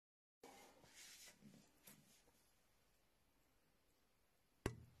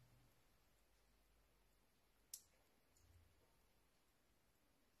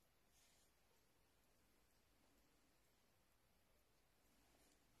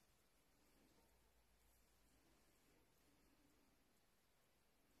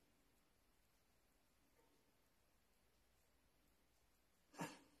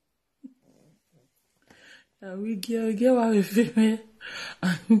We get what we feel.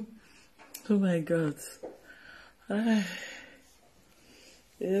 Oh my God.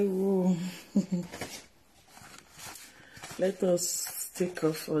 Let us take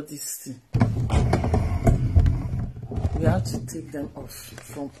off all this thing. We have to take them off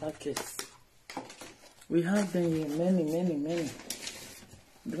from packets. We have them here, many.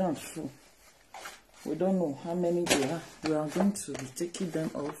 Ground full. We don't know how many they are. We are going to be taking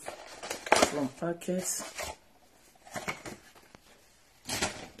them off from packets.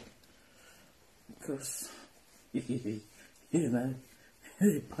 Because, you know,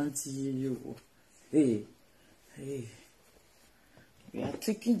 panty you. Hey. We are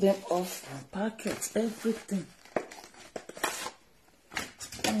taking them off from packets, everything.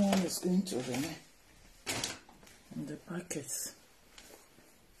 No one is going to remain in the packets.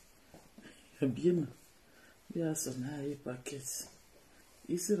 Bien, we have some high packets.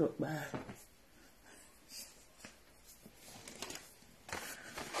 Is it up bad?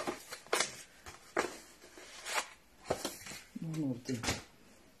 None of them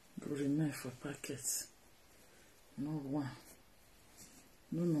will remain for packets. Not one.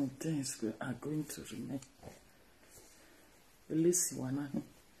 None of them are going to remain. Release one.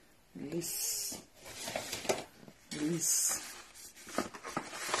 Release.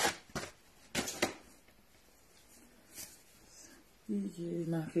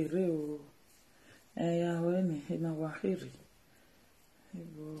 Na here o. Ya weni na wahiri.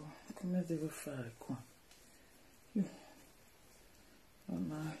 Ebo come devo fare qua?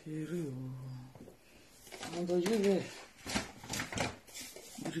 Na here o. Quando io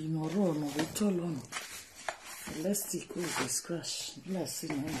rinoro no vitolono. Elastic with the scratch. Bless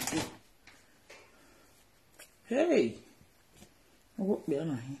in my. Hey! What be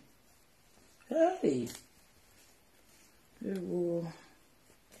on here? Hey!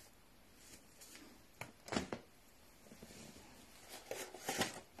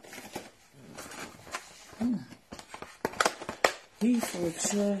 He for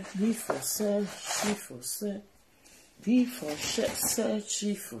chair, he for sell, she for sell. He for shirt, sell,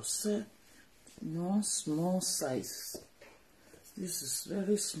 she for sell. No small size. This is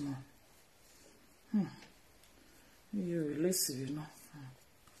very small. You release it, you know.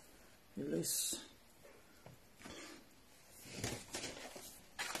 Release.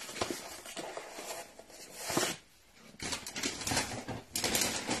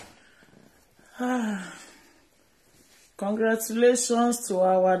 Congratulations to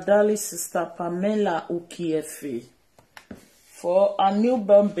our darling sister Pamela Ukiefe for a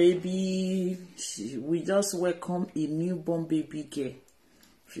newborn baby. We just welcome a newborn baby girl.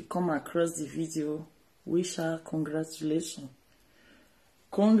 If you come across the video, wish her congratulations.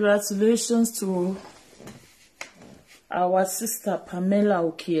 Congratulations to our sister Pamela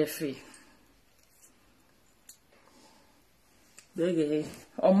Ukiefe. Bege,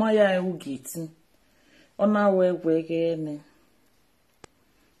 omaya ugiti. Ona wege ne.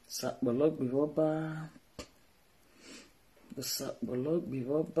 Sakbolog biwoba. Sakbolog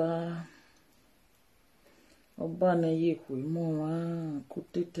biwoba. Oba ne yekwe mwa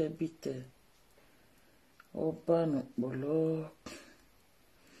kutete bite. Oba no bolo.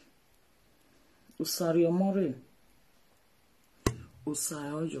 Usari omore.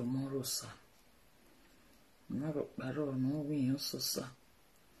 Usari ojo morosa. Naro baro no wi sosa.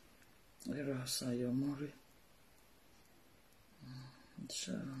 Era sayo mori.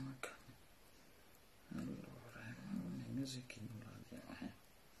 Inshallah. Allora, music in radio.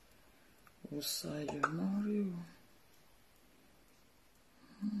 Usayo mori.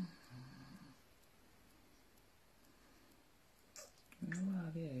 No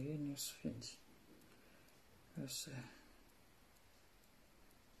idea, you news feed. Let's see.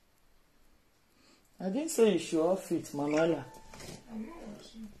 I didn't say you should off it, Manuela. I'm not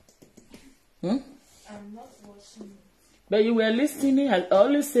watching. I'm not watching. But you were listening. I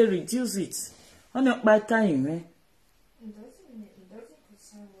always say reduce it. On your by time, eh? It doesn't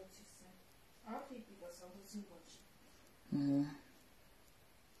concern what you said. I'll keep it because I wasn't watching.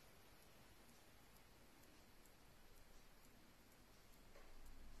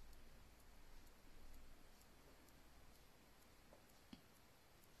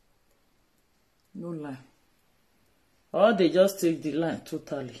 No lie. Or they just take the line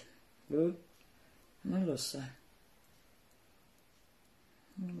totally. Good. No loss.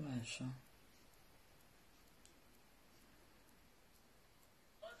 No lie, sure.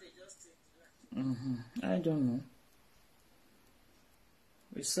 I don't know.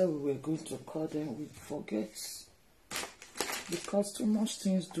 We said we were going to call them. We forget. Because too much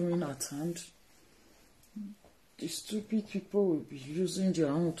things doing at hand. The stupid people will be using their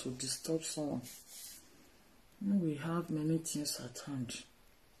own to disturb someone. We have many things at hand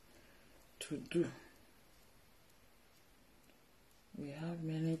to do. We have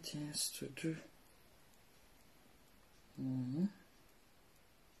many things to do.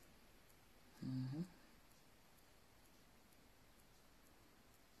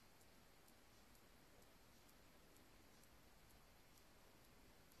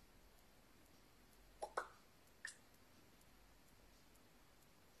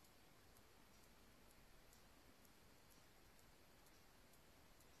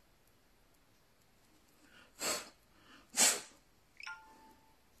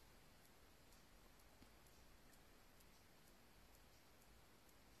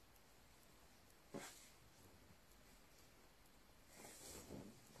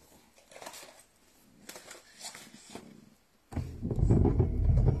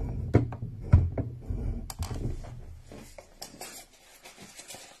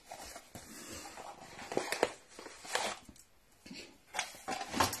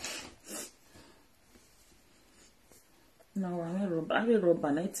 Now I will rub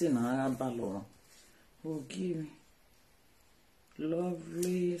an 18 ballon. Oh, give me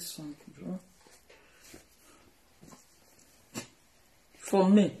lovely something. For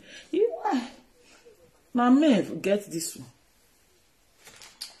me, you are. Now me get this one.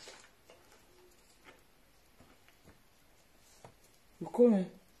 You come.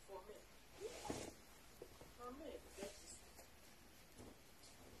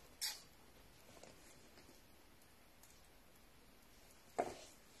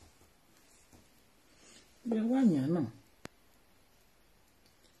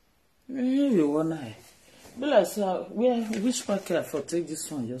 Which packet for take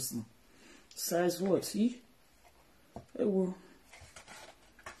this one just now? Size what?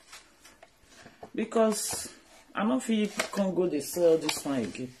 Because I don't feel you can't go to sell this one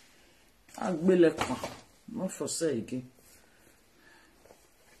again. I'll be like not for sale again.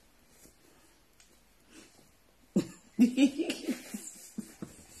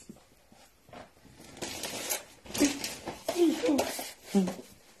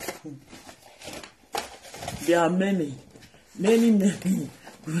 There are many.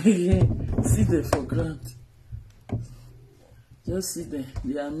 See them for granted. Just see them.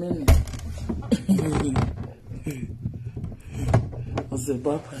 There are many. Was a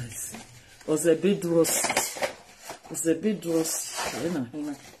baptized. Was a bit rusty. Was a bit rusty.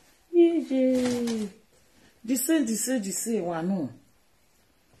 This say, one no.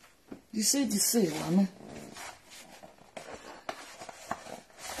 This say, one no.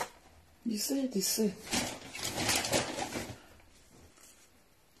 This say.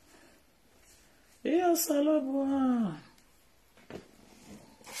 Yes, hello, boy.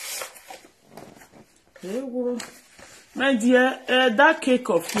 My dear, that cake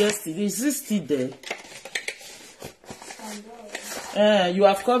of yesterday, is it still there? You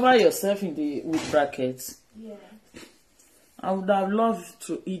have covered yourself with brackets. Yeah. I would have loved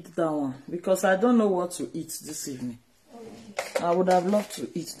to eat that one because I don't know what to eat this evening. Okay. I would have loved to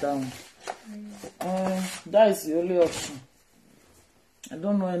eat that one. That is the only option. I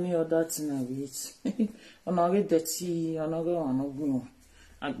don't know any other thing I will eat. I'm not get dirty. I'm not going to go.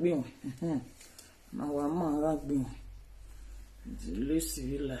 Now I'm not going. Let's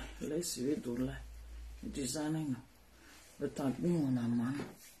see do like designing. But I'm going on man.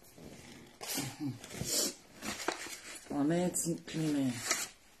 On anything clean.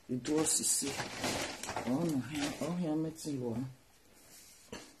 It was see. Oh no, here I'm meeting one.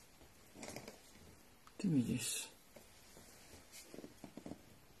 Give me this.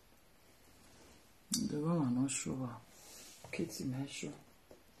 The one I'm not sure. Kitty, not sure.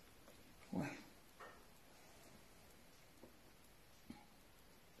 Why?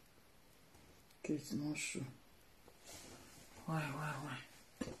 Kitty, not sure. Why?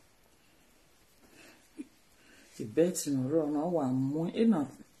 The bet in a row. Now one more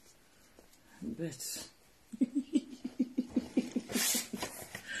enough. Bet.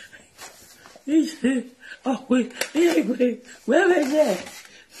 Oh wait. Where is it?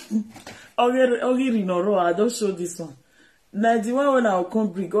 Ogiri no row. I don't show this one. Now the one when I'll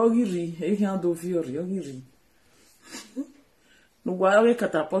come bring Ogiri, a hand of fury, Ogiri. No why we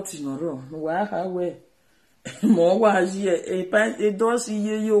catapult no row. No why how we more was here a pant a does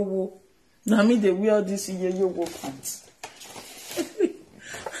ye yo wo. Now me they wear this ye yo wo pants.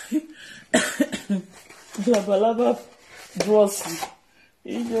 Laba drossy.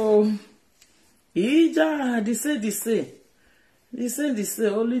 Yo. Ija, they say,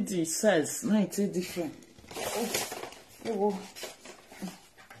 only the size, 90 different. Oh.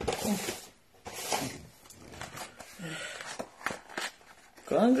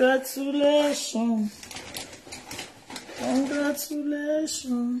 Congratulations.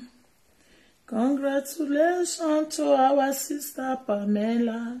 Congratulations. Congratulations to our sister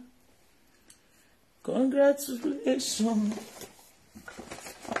Pamela. Congratulations.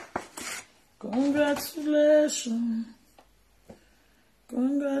 Congratulations.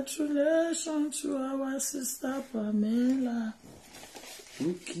 Congratulations to our sister Pamela.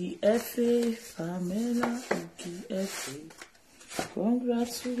 Uki Efe, Pamela, Uki Efe.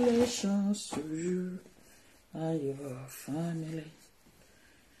 Congratulations to you and your family.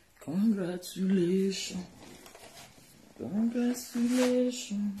 Congratulations.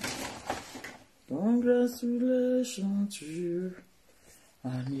 Congratulations. Congratulations to you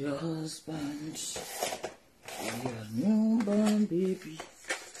and your husband. For your newborn baby.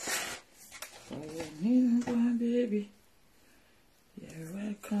 For your newborn baby. You're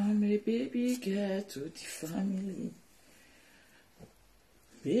welcome, a baby girl, to the family.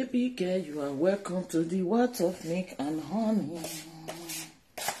 Baby girl, you are welcome to the world of milk and honey.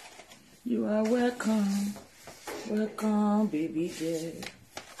 You are welcome. Welcome, baby girl.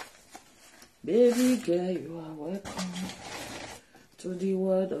 Baby girl, you are welcome to the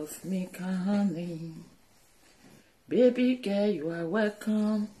world of milk and honey. Baby girl, you are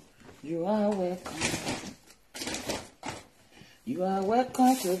welcome. You are welcome. You are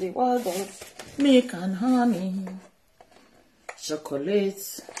welcome to the world of milk and honey.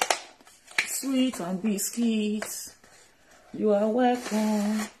 Chocolate, sweet and biscuits. You are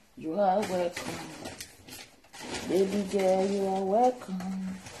welcome. You are welcome. Baby girl, you are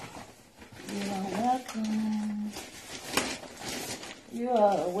welcome. You are welcome. You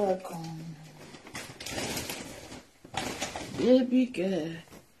are welcome. Baby girl,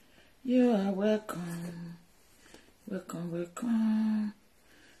 you are welcome. Welcome, welcome.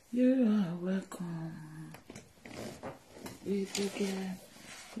 You are welcome. Baby girl,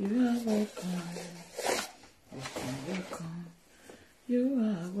 you are welcome. Welcome, welcome. You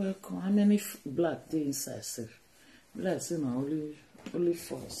are welcome. How many black day inside, sir? Black, you know, only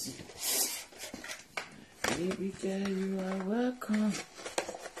 4. Baby girl, you are welcome.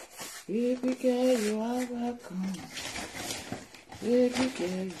 Baby girl, you are welcome. Baby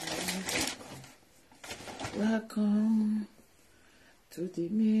girl, you are welcome. Welcome to the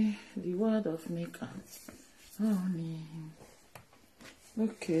world of milk and honey.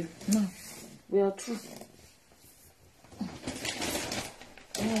 Okay, now we are through.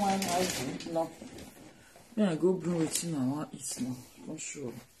 Anyone has it? No. Then I go bring it in. I want it now. I'm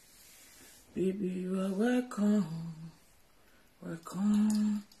sure. Baby, you are welcome.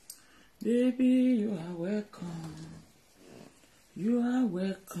 Welcome. Baby, you are welcome. You are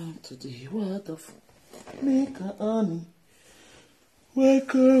welcome to the world of milk and honey.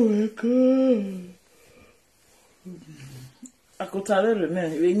 Welcome, welcome. Akotarele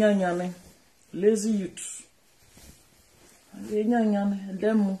ne, wenyanyane, lazy youth. Wenyanyane,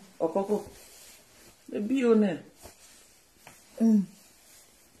 demu, okoko. Baby, one.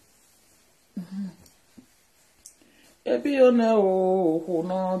 Baby, one, oh,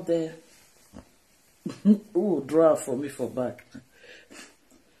 no, there. Oh, draw for me for back.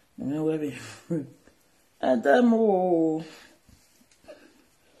 Baby. And them, oh,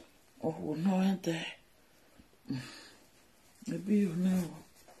 no, there. Maybe you know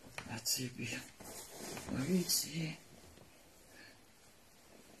that's it. It's here.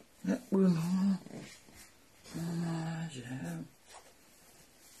 We know.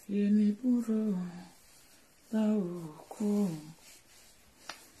 Yeni buru dauko.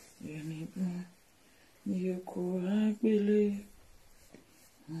 Yeni bu yoko agbele.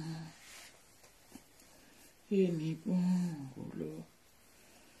 Yeni bu olo.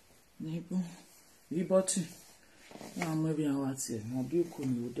 Ni bu iboti. Maybe I want to. Maybe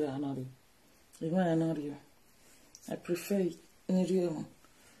you do another. Another. I prefer it in real.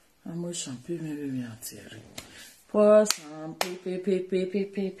 I'm with champagne. Maybe me out here. Pour some pee.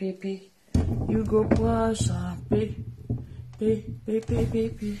 You go pour some pee. You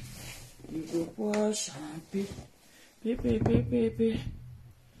go pour some pee.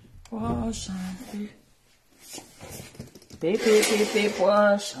 Pour some pee.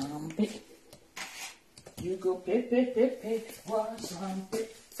 Pour some pee. You go pay, want some pay.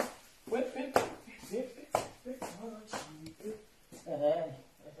 Pay, want some pay. Sorry.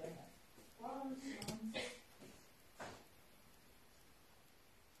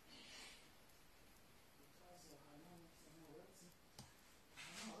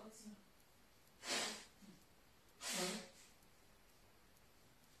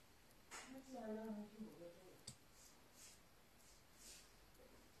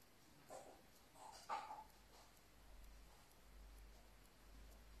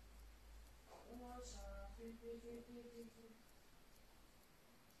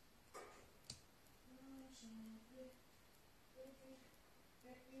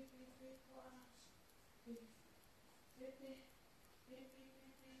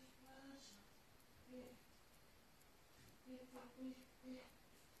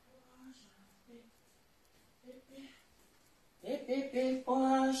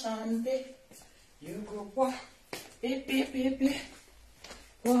 Wash and be. You go wash.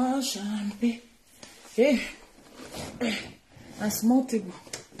 Wash and be. Hey, a small table.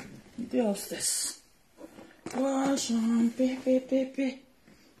 The upstairs. Wash and be.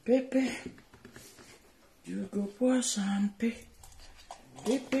 You go wash and be.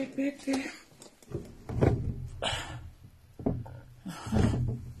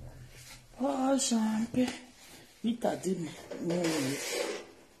 Wash and be. Ita did me. No,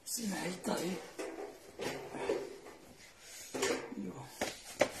 see na ita eh. Yo.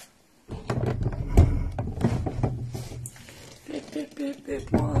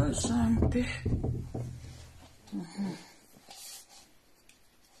 Wash and be.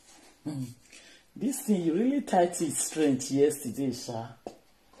 This thing you really tight its strength yesterday, Sha.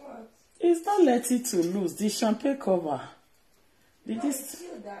 What? It's not let it to lose the champagne cover. Did this?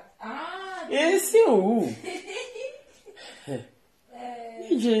 Still that. Ah. It's you.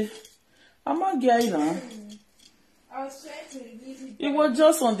 EJ, I'm not getting now. I was trying to release it. It was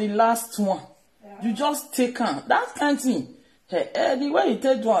just on the last one. Yeah. You just take on that kind of thing. Hey, the way you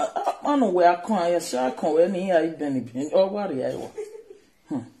take one, I don't know where I come. I shall come when he had been or what I was.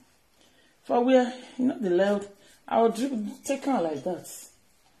 For where you know the loud, I would take on like that.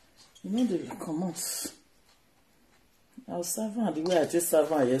 You know the commands. I was serving the way I just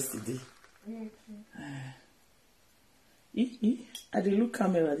served yesterday. At the look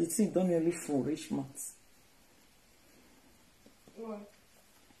camera, the thing don't really full rich months. What?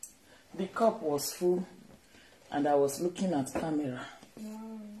 The cup was full, and I was looking at camera.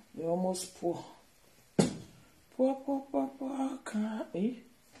 No. We almost pour. Pour,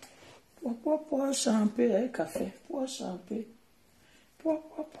 champagne, café, pour champagne. Pour,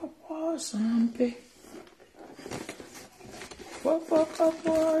 champagne. Pour,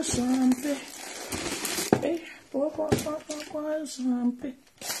 champagne. Pour, champagne.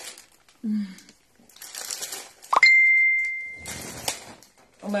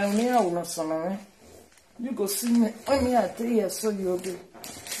 You go see me. When me at 3 years, so you'll be.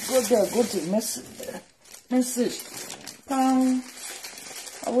 Go there, go to message. Pound.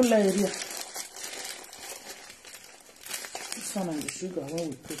 I will lay it here. This one and the sugar when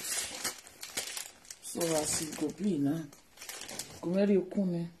we put. So as it go be now. Go marry your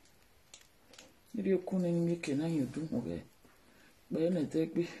kune. Marry your kune and make it you do okay. But then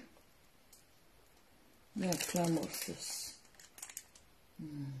take me. Yeah, climb upstairs.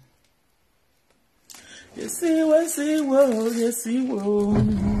 Yes, he will. Yes, he will.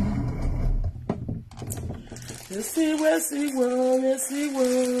 Yes, he will. Yes, he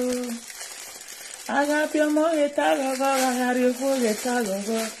will. I got your money, I got your phone, yes, he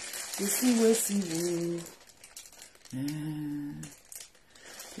will.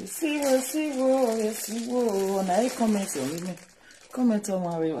 Yes, he will. Yes, he will. Now, comment on me. Comment on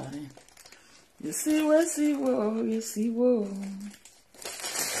my way. Yes, he will. Yes, he will.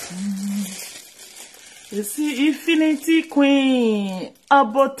 You see, Infinity Queen,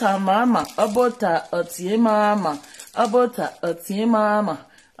 Abota Mama, Abota Otie Mama, Abota Otie Mama,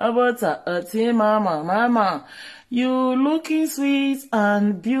 Abota Otie Mama, Mama. You looking sweet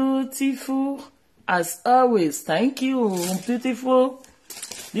and beautiful as always. Thank you, beautiful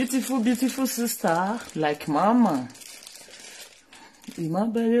sister like Mama. You might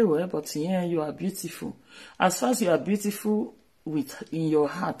very well, but yeah, you are beautiful. As far as you are beautiful in your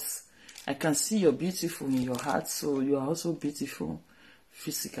heart. I can see you're beautiful in your heart, so you are also beautiful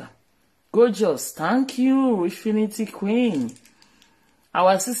physical. Gorgeous. Thank you, Infinity Queen.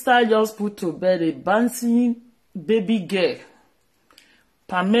 Our sister just put to bed a bouncing baby girl.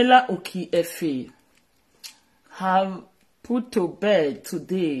 Pamela Okiefe have put to bed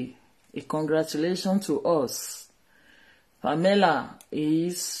today. A congratulations to us. Pamela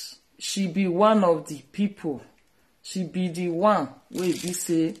she be one of the people. She be the one where we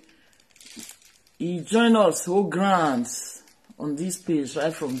say he join us so grand on this page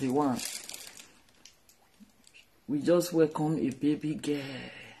right from the one. We just welcome a baby girl.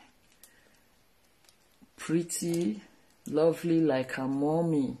 Pretty, lovely like her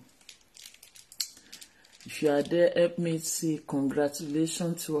mommy. If you are there, help me say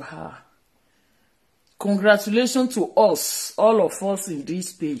congratulations to her. Congratulations to us, all of us in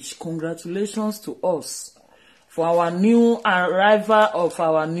this page. Congratulations to us for our new arrival of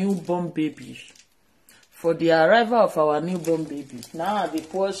our newborn baby. for the arrival of our newborn baby. Now they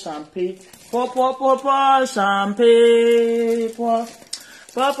pour champagne. Pour champagne. Pour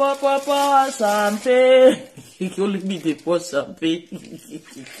champagne. He only me they pour champagne.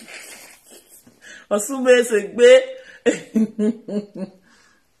 Osume segbe.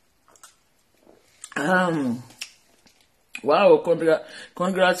 Wow,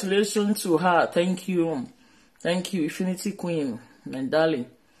 congratulations to her. Thank you, Infinity Queen, my darling.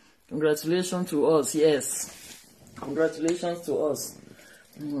 Congratulations to us, yes. Congratulations to us.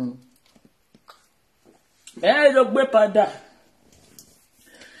 Hey, look, we pada.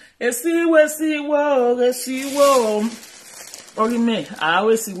 Esiwo. Orime, I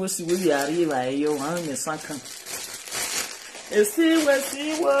always see what we arrive. Yo, I'm a second. Esiwo.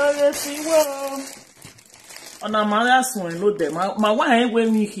 On a mother's one, no them. My wife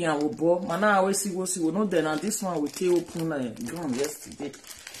when we here will bore. Man, I always see what no then. And this one we came open gone yesterday.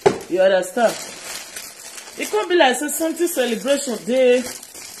 You understand? It could be like something celebration day.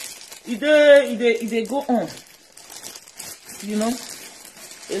 It go on. You know?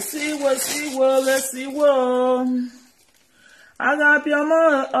 Let's see what. I got your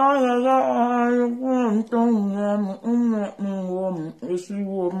mother.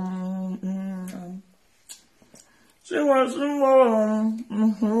 She was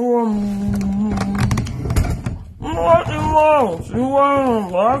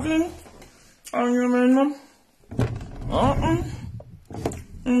walking on your menu.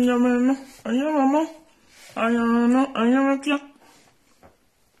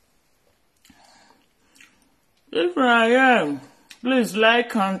 If I am, please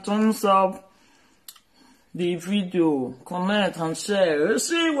like and thumbs up the video, comment and share. Let's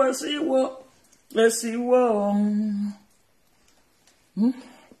see what. I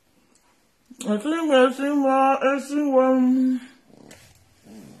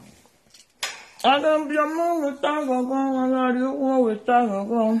don't be a man with that go. I don't want with that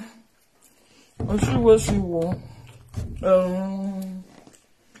go. Let's see what.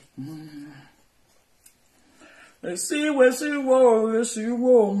 Let's see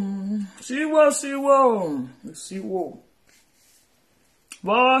what.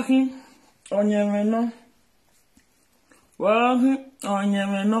 Wahi, onyemeno. Wahi,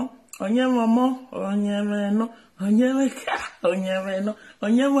 onyemeno. Onyemamo, onyemeno. Onyemeka, onyemeno.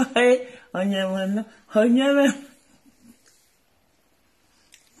 Onyemahe, onyemeno. Onyemeno.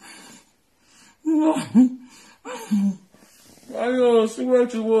 Ayo, see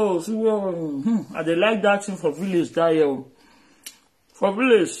what you will. I dey like that thing for village that year. For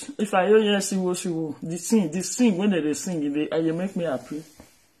village, if I hear see what she will, the sing when they sing, they make me happy.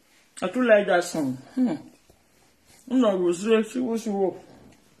 I too like that song. No, go see what she will.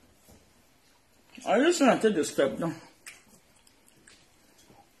 I just want to take the step down.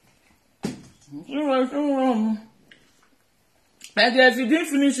 And if you didn't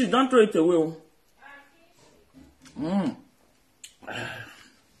finish it, don't throw it away.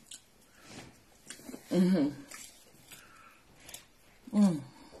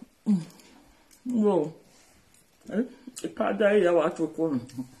 No. The powder here what to call.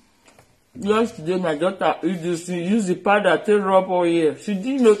 Yesterday my daughter used the powder to rub her hair. She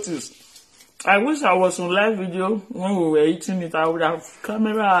didn't notice. I wish I was on live video when we were eating it. I would have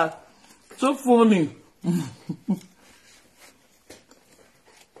camera. So funny.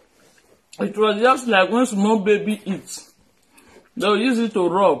 It was just like when small baby eats. They'll use it to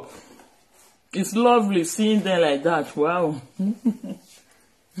rub. It's lovely seeing them like that. Wow.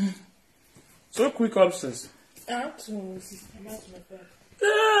 So quick upstairs. I have to I'm out my bed.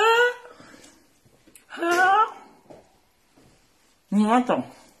 You want them?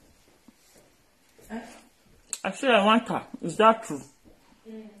 I say I want her. Is that true?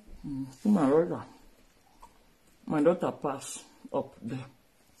 My brother. My daughter passed up there.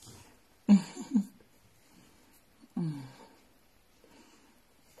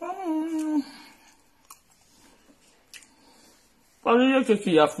 Are you cake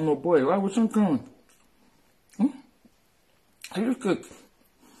you have no boy? Why would you come? Are you cake?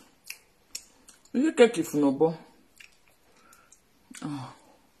 Are you cake if no boy?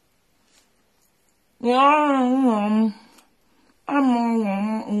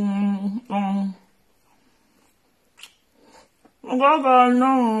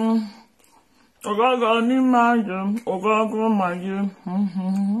 Ogaga ni maje, ogaga maje.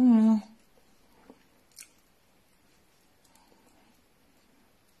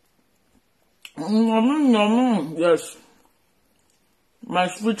 Yes. My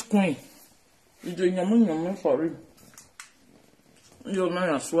sweet queen. You do yum for it. You're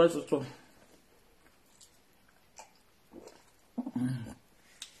not a sweat at all.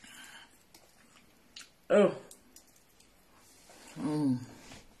 Oh.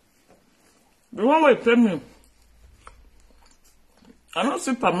 The one will tell me. I don't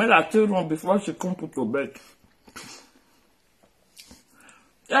see Pamela till one before she come put to bed.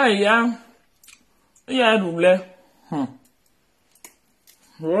 Yeah.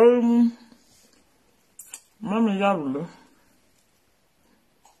 Rule. Mommy, rule.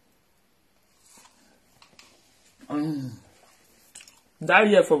 That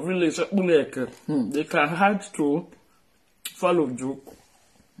year for village, they can hard to follow joke.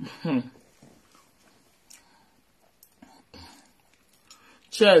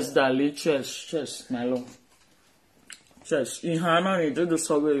 Cheers, darling. Cheers, my love. Cheers. Ihana, you do the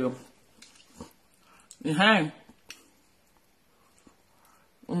survey. Behind.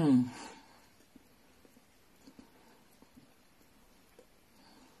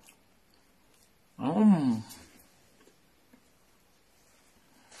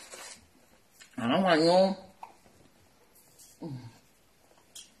 I don't want you.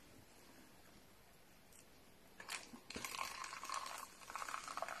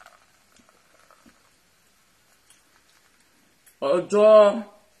 Ọjọ́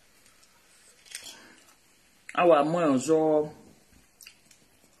àwa mọ̀ ọjọ́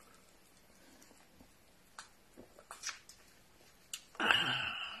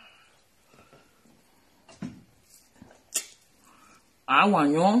àwa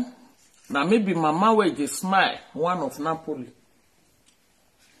na maybe mama wey dey smile one of Napoli.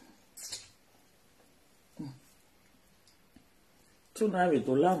 $2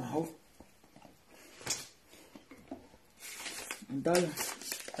 now. Darling,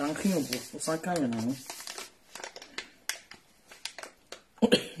 thank you for some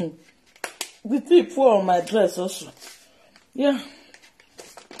the tip for my dress also. Yeah.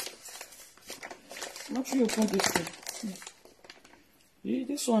 Not sure you put this thing. Yeah,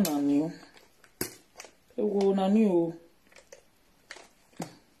 this one I new. It will na new.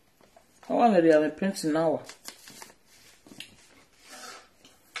 I want to have a painting now.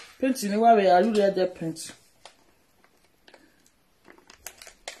 Painting, why are you there painting?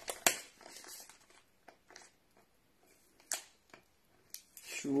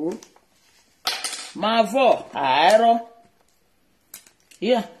 Sure. Mavo, aero.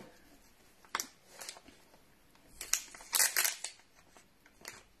 Yeah.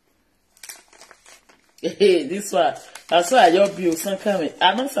 Hey, this one. That's why your bill some coming.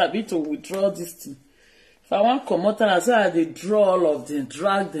 I don't sabi to withdraw this thing. If I want come out, that's why they draw all of them,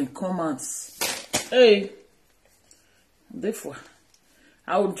 drag them comments. Hey. Therefore,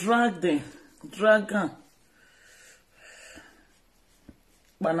 I will drag them.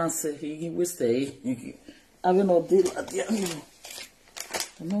 Balance, he waste it. I will not deal at the end.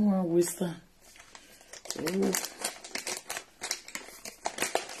 I don't want to waste time.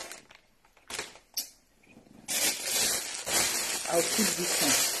 I'll keep this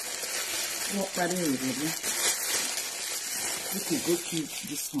one. Not bad anyway. You could go keep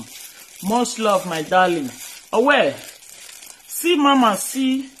this one. Much love, my darling. Oh, where? See, Mama,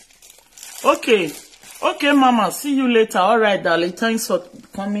 see. Okay, Mama, see you later. All right, darling. Thanks for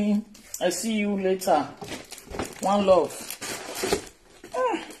coming. I see you later. One love.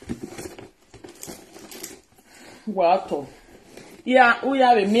 What? Yeah, we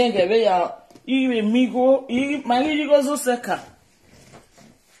have a mega way out. Migo, my little Zoseka.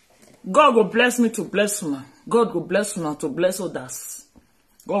 God will bless me to bless you. God will bless you to bless others.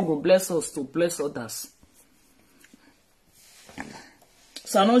 God will bless us to bless others.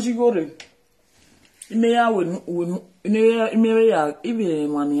 Sanoji gore. Imeya ibe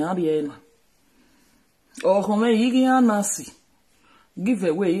mani ariena. Oh, home yigi anasi. Give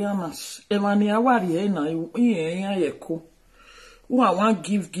away yanas. Emani awariena iye yeko. Who I want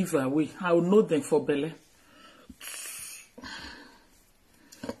give away. I will know them for Bele.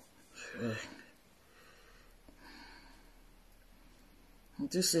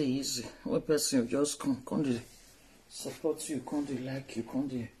 This is easy. One person just come to support you, come to like you, come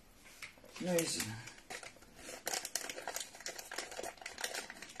to no easy.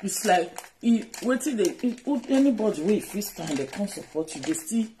 It's like what anybody wey fit stand they come support you, they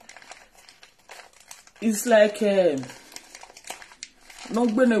still it's like no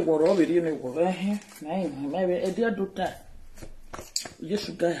gbene woro we ni woro na maybe e dia do ta you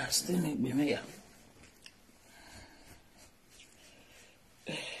should guy stay me be me ya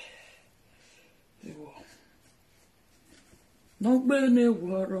no gbene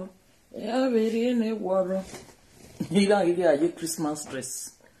woro e we ni woro ila a Christmas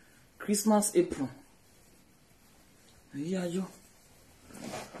dress, Christmas apron. Yeah, yo.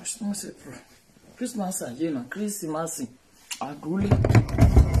 Christmas apron. Christmas, Christmas. Agule.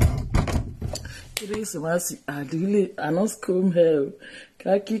 Christmas adule anos come here.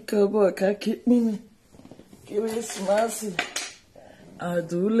 Kaki kobo kaki mimi. Christmas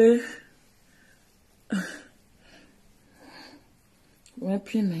adule.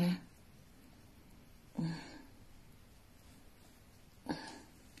 Wepine.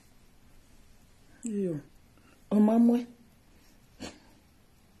 Yo. Omamwe.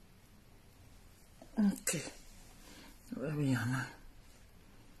 Okay. Where we are now?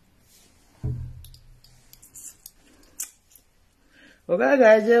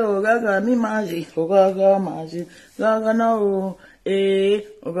 Ogaga je ogaga mi maji ogaga maji gaga no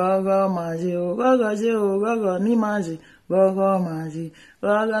ogaga maji ogaga je ogaga mi maji gaga maji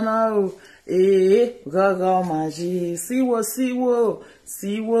gaga no ogaga maji siwo siwo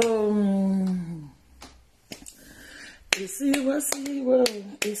siwo siwo siwo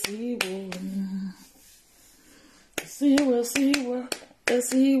siwo siwo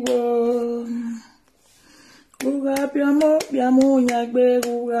siwo Uga biamo nyagbe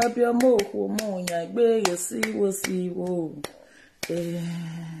uga biamo homo nyagbe siwo siwo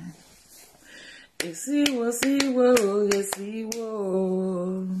siwo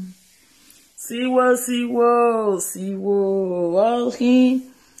siwo wahi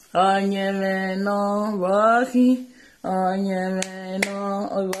anyemeno wahi anyemeno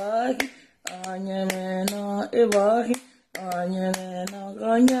wahi anyemeno wahi anyemeno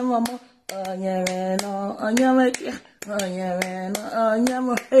anyemamo Anyameno, anyameke, anyameno,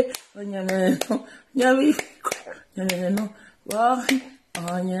 anyamo, anyameno, nyami, anyameno, wahi,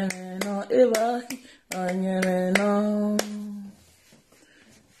 anyameno, ewahi, anyameno.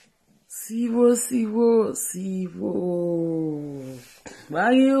 Siwo, siwo, siwo.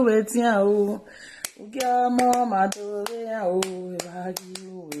 Wagi uwetia o, ukiamo madove o, wagi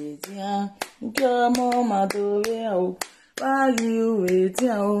uwetia, ukiamo madove o. Wagi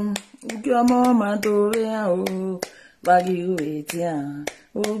uwetia o, ukiamo madove o. Wagi uwetia,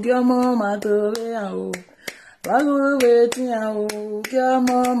 ukiamo madove o. Wagi uwetia o,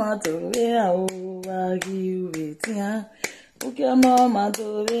 ukiamo madove o. Wagi uwetia, ukiamo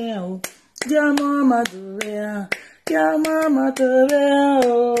madove o. Ukiamo madove o. Ukiamo madove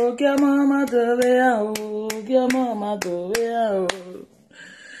o. Ukiamo madove o. Ukiamo madove o.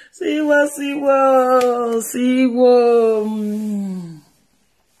 Siwo, siwo, siwo.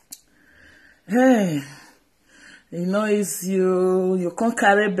 Hey, you know it's you can't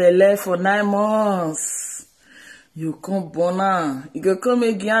carry belle for 9 months. You can't born. You can come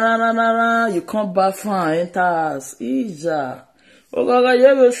again, you can't bath and enter house. Ija. Ogaga, you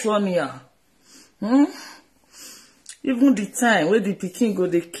have Sonia. Even the time where the pikin go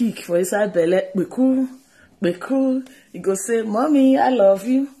the kick for inside belle, be cool. You go say, Mommy, I love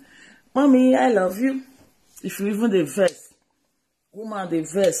you. Mommy, I love you. If you even the verse, woman the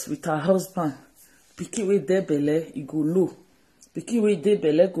verse with her husband, pikin wey dey belle, you go know. Pikin wey dey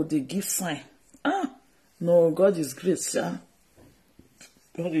belle go dey give sign. No, God is great, sha.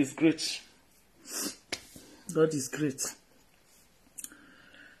 God is great. God is great.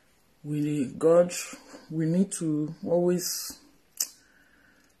 We need to always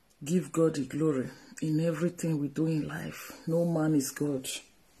give God the glory in everything we do in life. No man is God.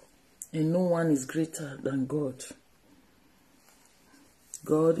 And no one is greater than God.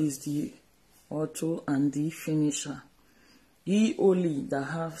 God is the author and the finisher. He only that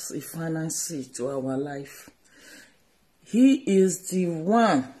has a final say to our life. He is the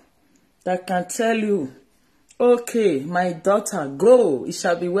one that can tell you, okay, my daughter, go. It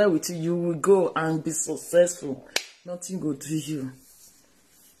shall be well with you. You will go and be successful. Nothing will do you.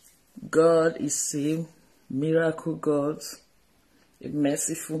 God is a miracle God. A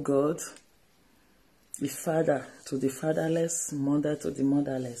merciful God, the father to the fatherless, mother to the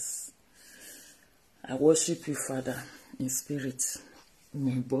motherless. I worship you, Father, in spirit, in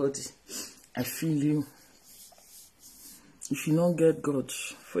my body. I feel you. If you don't get God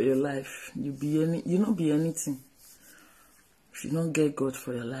for your life, you not be anything. If you don't get God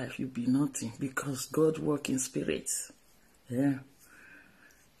for your life, you be nothing, because God works in spirit. Yeah.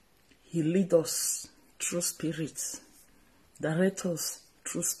 He leads us through spirit. Direct us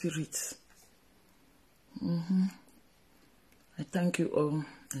through spirit. I thank you all,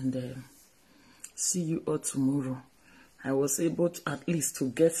 and see you all tomorrow. I was able to, at least,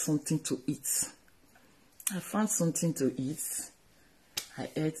 to get something to eat. I found something to eat. I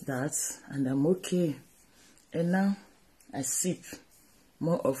ate that, and I'm okay. And now I sip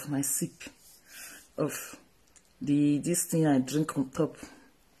more of my sip of this thing I drink on top.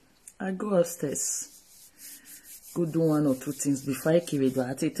 I go upstairs. Go do 1 or 2 things before I keep it.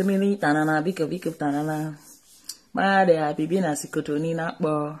 I take 2 minutes, tanana, big tanana. Ma de happy be na sikotoni na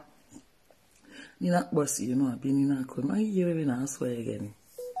bo. Nina bossy, you know, I've been in a coma. You even answer again.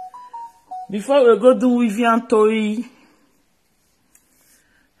 Before we go do Vivian Toy,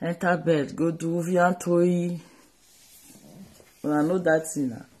 enter bed, go do Vivian Toy. Well, I know that thing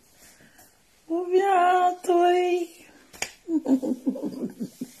now. Vivian Toy.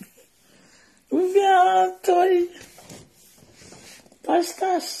 Vivian Toy. Touch.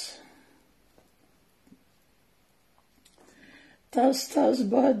 Touch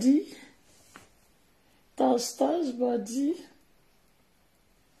body. Touch body.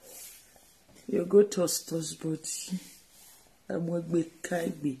 You go touch body. I'm going to be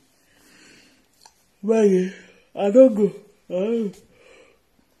kind. Why? I don't go.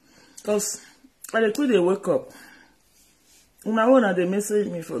 Because I couldn't wake up. Una they message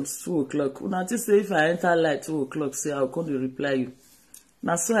me from 2 o'clock. Una just say if I enter like 2 o'clock, say I'll come to reply you.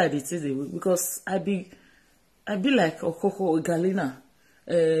 Now so I did it because I be like Okoko Galina.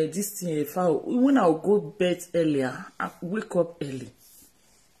 This thing when I'll go bed earlier, I wake up early.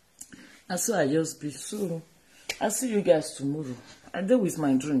 And so I just be so. I'll see you guys tomorrow. I deal with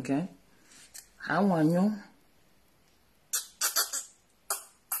my drink, eh? How want you?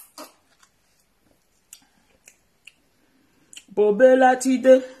 Bobe la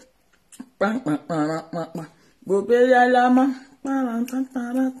tide. Bobe ya lama.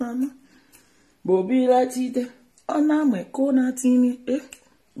 Bobe la tide. Ona me kona tini.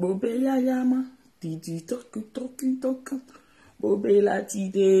 Bobe ya yama. Didi toku. Bobe la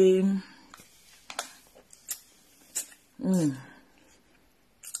tide.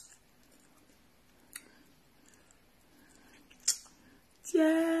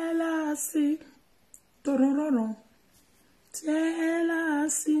 Jealousy. Torororo.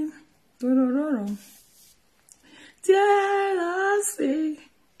 Jealousy. Torororo. Jealousy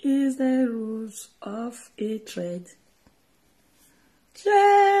is the root of hatred.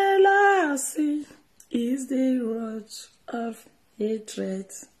 Jealousy is the root of hatred.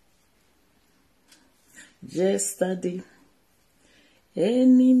 Yesterday,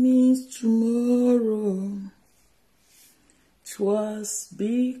 enemies tomorrow. It was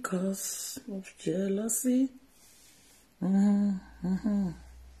because of jealousy.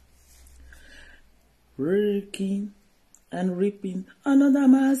 Working and reaping another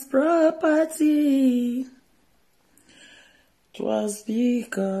man's property. It was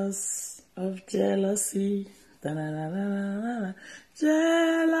because of jealousy.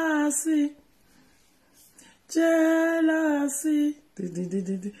 Jealousy. Jealousy.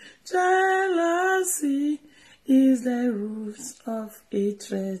 Jealousy is the root of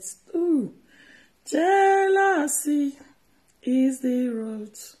hatred. Ooh. Jealousy is the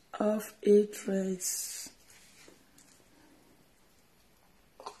root of hatred.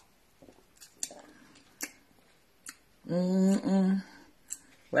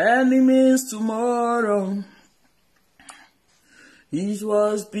 When it means tomorrow, it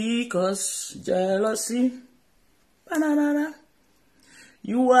was because jealousy. Banana.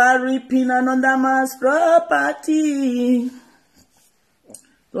 You are reaping another man's property. It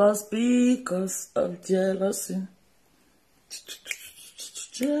was because of jealousy.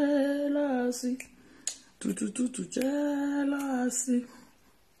 Jealousy. Jealousy.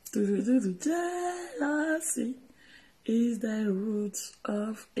 Jealousy is the root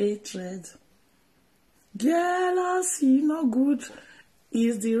of hatred. Jealousy, no good,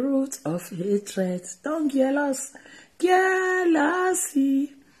 is the root of hatred. Don't jealous.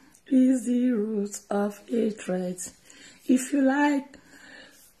 Jealousy is the root of hatred. If you like,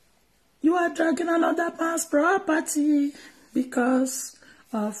 you are dragging another man's property because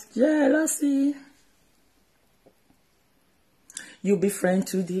of jealousy. You be friend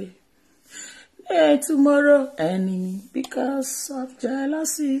today, hey, tomorrow enemy because of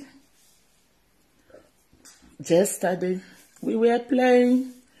jealousy. Yesterday we were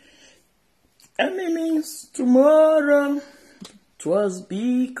playing enemies tomorrow. It was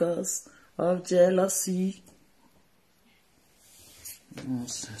because of jealousy.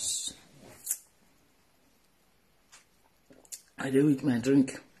 Nonsense. I did with my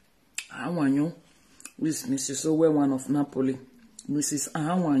drink. Awanyo with Mrs. Owe, one of Napoli. Mrs.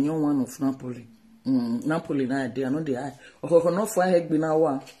 Awanyo, one of Napoli. Napoli na day, I know the eye. Oh, no for heck be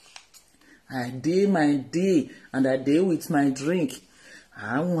now. I did my day and I did with my drink.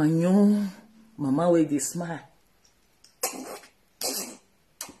 Awanyo, Mama with the smile.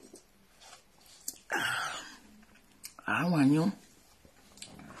 Awanyo.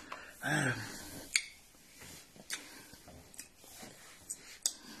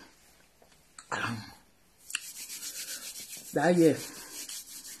 That year,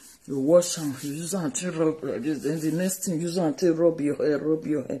 you wash them, you use them to rub, then the next thing, use them to rub your hair,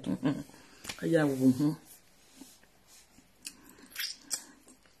 aya wo.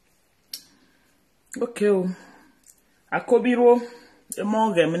 Okay o. Akobiro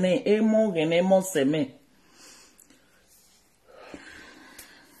emo gene emo seme.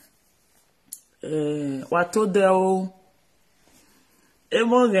 Wato de o.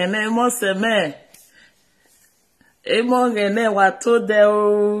 Emo gene emo seme. Emo gene wato de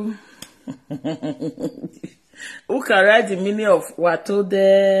o. Who can write the meaning of wato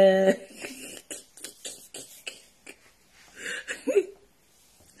de?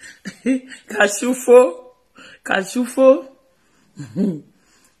 Kashufo.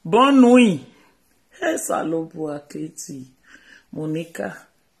 Bonne nuit. Hey, salopo aketi. Monica,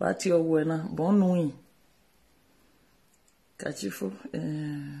 what's your winner? Bonne nuit. Kashufo.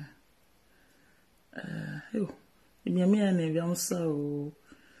 Yo. Imiami ane biamsa o.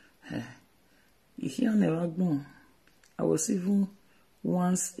 Here never gone. I was even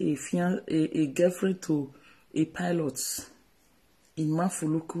once a girlfriend to a pilot in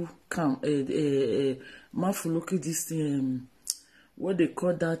Mafuluku camp. Mafuluku, this thing, what they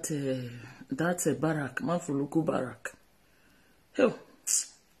call that barrack, Mafuluku barrack. Hell,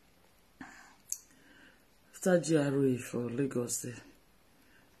 after GRA for Lagos there.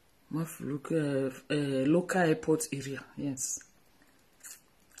 Mafuluku, local airport area, yes.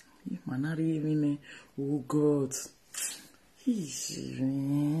 Manari even, oh God.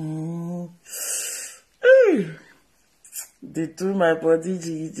 They do my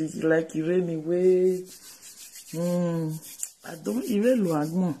body like you anyway. I don't even lo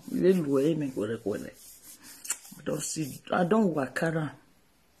agmo, even lo ene kwele. I don't work around.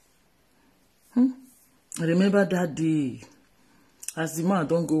 I remember that day, as the man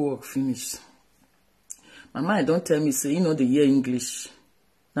don't go work finish. My mind don't tell me say you know the hear English.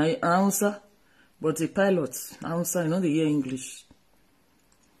 Now answer, but the pilot answer, you know they hear English.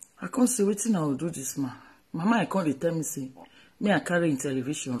 I can't say wetin I will do this man. Mama, I can't tell me say me I carry in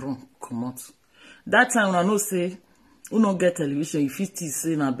television run come out. That time I know say who not get television, if it is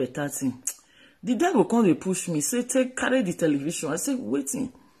say na better thing. The devil come dey push me, say take carry the television. I say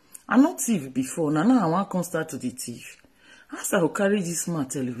waiting. I not thief before. Now I want come start to the thief. As I will carry this man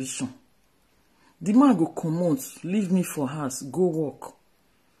television. The man go come out, leave me for house, go work.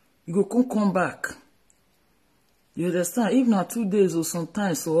 You go come back. You understand? If not 2 days or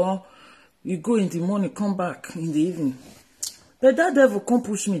sometimes, or you go in the morning, come back in the evening. But that devil come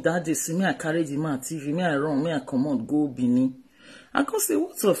push me that day. See me, I carry the man TV, me I run, me I come out, go Bini. I can say,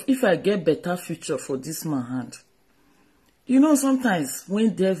 what if I get better future for this man hand? You know, sometimes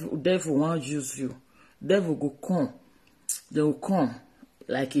when devil want use you, devil go come. They will come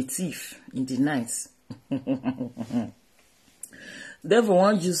like a thief in the night. Devil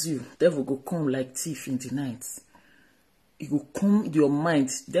won't use you. Devil go come like thief in the night. It will come your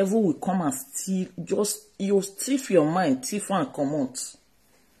mind. Devil will come and steal. You'll thief your mind. Thief and come out.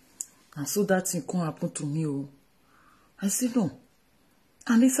 And so that thing can't happen to me. Oh. I say no.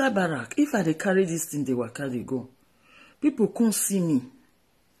 And inside barrack, if I dey carry this thing, they waka they go. People can't see me.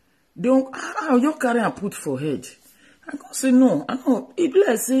 They don't. How you carry and put for head? I can't say no. I know. It be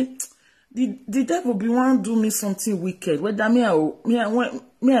like say. The devil be want do me something wicked. Whether me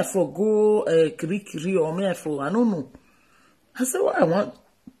I forgo kiri or me I for I don't know. I say why I want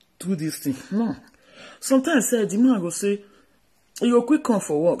to do this thing. No. Sometimes say the man go say you quick come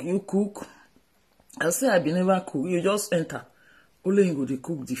for work, you cook. I say I be never cook. You just enter. Only you go to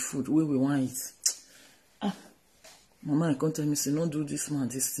cook the food where we want it. Mama I can't tell me say don't do this man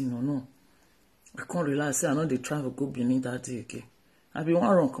this thing or no. I can't realize say I know they travel go Benin that day again. I be one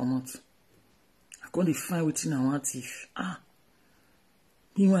run come out. I can't find within I want thief.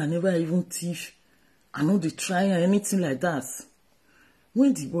 Meanwhile, I never even thief. I know they try anything like that.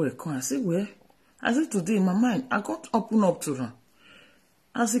 When the boy come, I say, well, I say today, my mind, I got open up to her.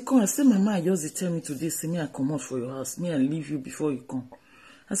 As he come, I say, my mind just tell me today, say me I come out for your house. Me I leave you before you come.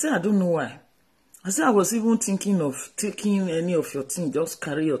 I say, I don't know why. I say, I was even thinking of taking any of your thing, just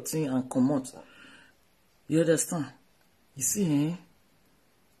carry your thing and come out. You understand? You see,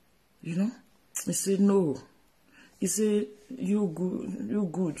 You know? He said, no. He said, you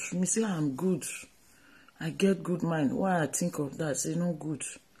good. Me say, I'm good. I get good mind. Why I think of that? Say, no good.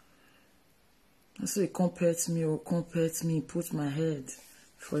 I say, come pet me, put my head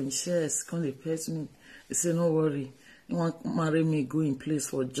for him chest, come they pet me. He say, no worry. You want to marry me, go in place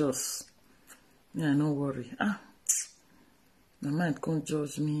for just. Yeah, no worry. My mind can't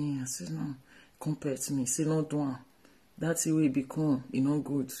judge me. I say, no, come pet me. He say, no, don't. That's the way it become, you know,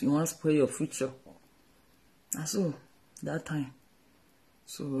 good. You want to spoil your future. And so, that time.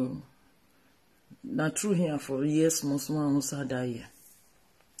 So, not true here for years, most man also die here.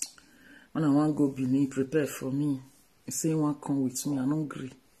 When I want go Benin, prepare for me. He say he want come with me, I don't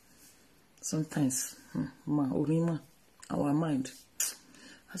agree. Sometimes, Urima, our mind.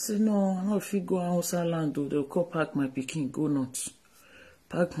 I say no, I know if you go outside land, they'll call pack my pikin, go not.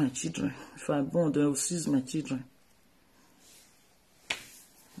 Pack my children. If I born, they will seize my children.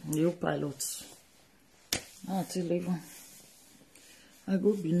 You pilots. Until 11. I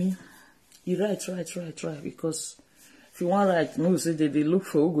go Benin. You write, because if you want to write, no, say they look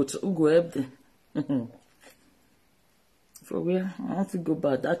for who go help them. For where I want to go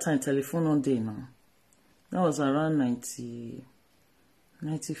back. That time telephone on day now. That was around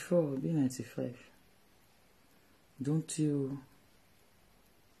 94, be 95. Don't you?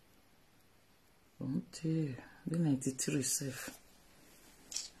 Be 93 safe.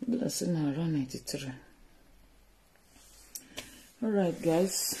 Let's say now around 93. Alright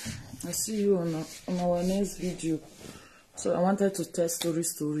guys, I'll see you on our next video. So I wanted to tell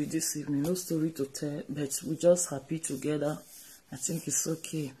story this evening. No story to tell, but we're just happy together. I think it's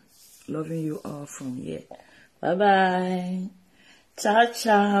okay. Loving you all from here. Bye bye. Ciao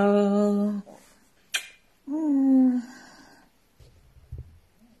ciao.